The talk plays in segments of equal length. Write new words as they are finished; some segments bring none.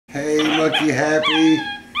MonkeyHappy.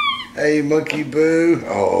 Hey, MonkeyBoo.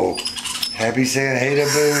 Oh, Happy saying hey to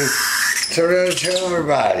Boo. Turn around and tell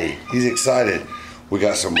everybody. He's excited. We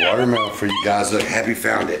got some watermelon for you guys. Look, Happy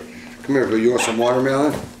found it. Come here, Boo. You want some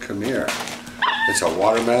watermelon? Come here. It's a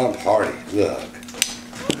watermelon party. Look.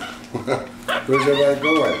 Where's everybody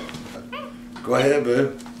going? Go ahead,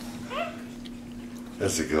 Boo.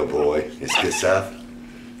 That's a good boy. It's good stuff.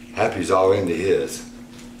 Happy's all into his.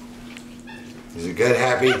 Is it good,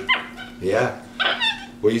 Happy? Yeah?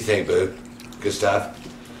 What do you think, Boo? Good stuff?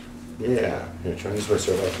 Yeah. Here, turn this way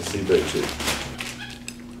so I can see Boo too.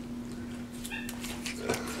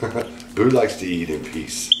 Boo likes to eat in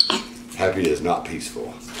peace. Happy is not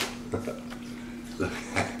peaceful. Look,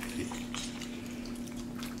 Happy.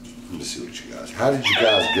 Let me see what you guys. How did you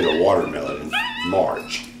guys get a watermelon in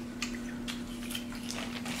March?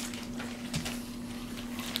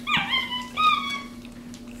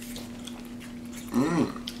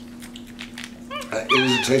 It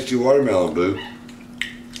is a tasty watermelon, Boo.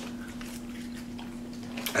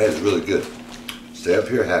 That is really good. Stay up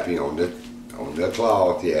here, Happy, on the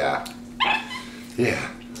cloth. Yeah. Yeah.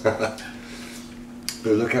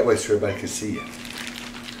 Boo, look that way so everybody can see you.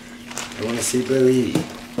 I want to see Boo eat.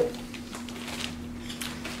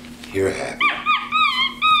 You're Happy.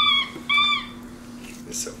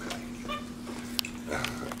 It's okay.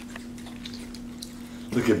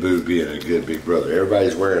 Look at Boo being a good big brother.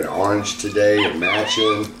 Everybody's wearing orange today and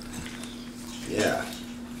matching. Yeah.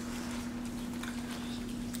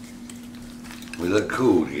 We look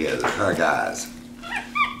cool together, huh, guys?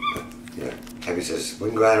 Yeah. Happy says, we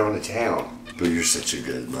can go out on the town. Boo, you're such a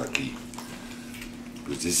good monkey.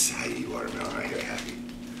 But this is how you eat watermelon right here, Happy.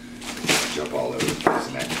 Jump all over the place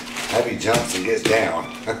and that. Happy jumps and gets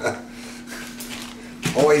down.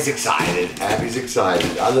 Always excited. Happy's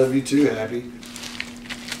excited. I love you too, Happy.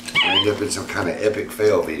 I end up in some kind of epic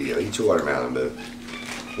fail video. Eat your watermelon, Boo.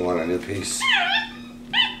 You want a new piece?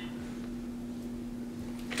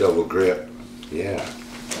 Double grip. Yeah.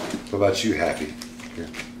 What about you, Happy? Here.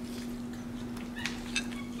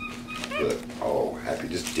 Look. Oh, Happy,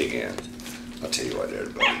 just dig in. I'll tell you what there,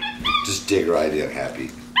 buddy. Just dig right in,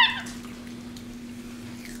 Happy.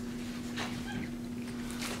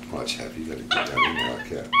 Watch, Happy. You gotta get down in there like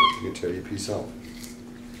that. You can tear your piece off.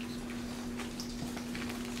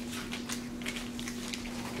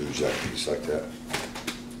 Lose that piece like that.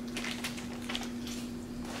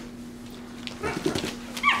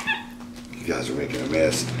 You guys are making a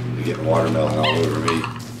mess. You're getting watermelon all over me.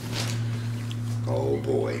 Oh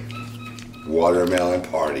boy. Watermelon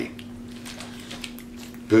party.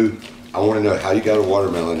 Boo, I want to know how you got a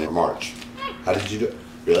watermelon in March. How did you do it?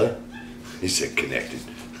 Really? He said connected.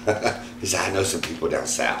 He said, I know some people down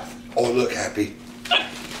south. Oh, look, Happy.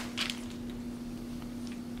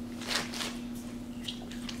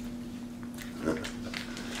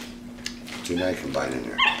 So now you can bite in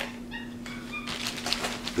there.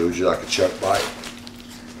 Would you like a chuck bite?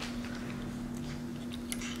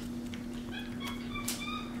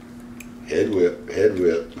 Head whip, head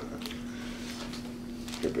whip.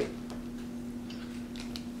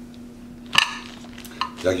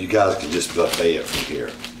 Like you guys can just buffet it from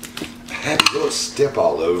here. Happy, don't step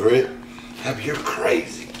all over it. Happy, you're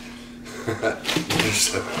crazy. You're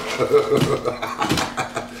so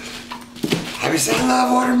Happy said, I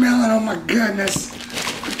love watermelon, oh my goodness.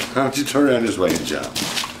 Why don't you turn around this way and jump?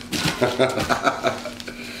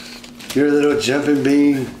 You're a little jumping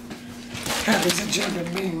bean. Happy's a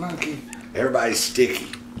jumping bean monkey. Everybody's sticky.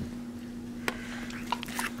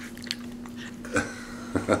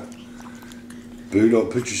 Boo, don't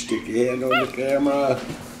put your sticky hand on the camera.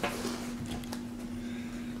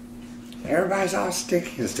 Everybody's all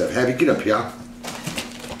sticky and stuff. Happy, get up, y'all.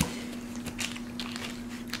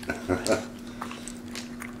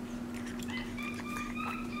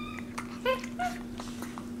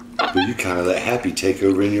 But you kind of let Happy take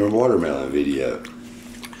over in your watermelon video.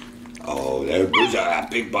 Oh, there goes a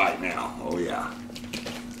big bite now. Oh yeah.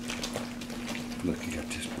 Look, you got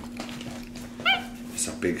this. It's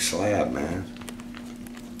a big slab, man.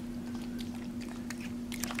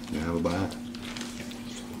 You have a bite?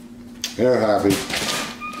 Here, Happy.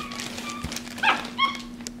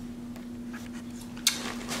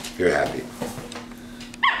 Here, Happy.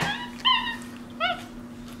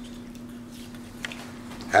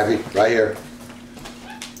 Happy, right here.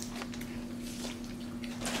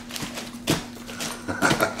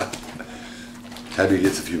 Happy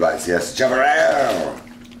gets a few bites. He has to jump around.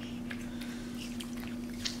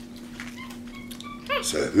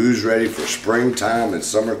 So who's ready for springtime and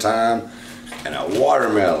summertime and a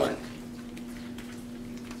watermelon?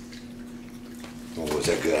 Oh, was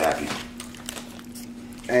that good, Happy?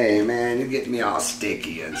 Hey man, you're getting me all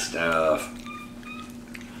sticky and stuff.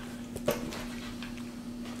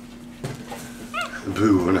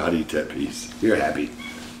 Boo will not eat that piece. You're happy.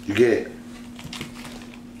 You get it.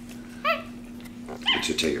 But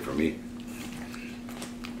you take it from me.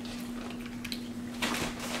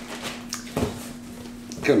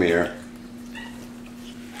 Come here.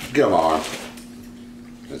 Get him on.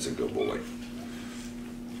 That's a good boy.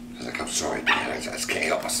 I was like, I'm sorry, Dad. I just can't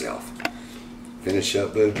help myself. Finish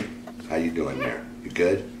up, boo. How you doing there? You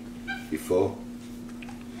good? You full?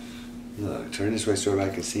 Look, turn this way so I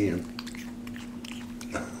can see him.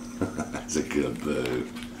 That's a good boo.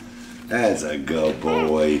 That's a good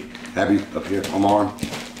boy. Happy up here on my arm.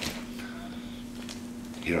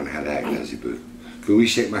 You don't know how to act, does he, boo? Boo, will you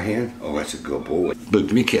shake my hand? Oh, that's a good boy. Boo,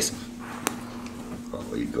 give me a kiss.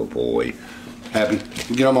 Oh, you good boy. Happy,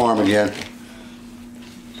 get on my arm again.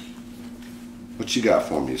 What you got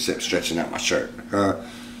for me? You sit stretching out my shirt.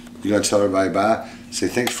 You gonna tell everybody bye? Say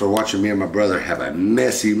thanks for watching me and my brother have a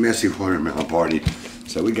messy, messy watermelon party.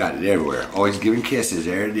 So we got it everywhere. Always giving kisses.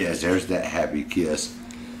 There it is. There's that happy kiss.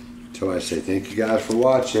 So I say thank you guys for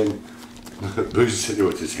watching. Boo's sitting there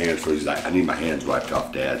with his hands full. He's like, I need my hands wiped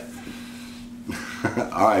off, Dad.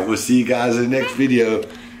 Alright, we'll see you guys in the next video.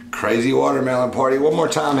 Crazy watermelon party. One more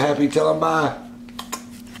time, Happy. Tell them bye.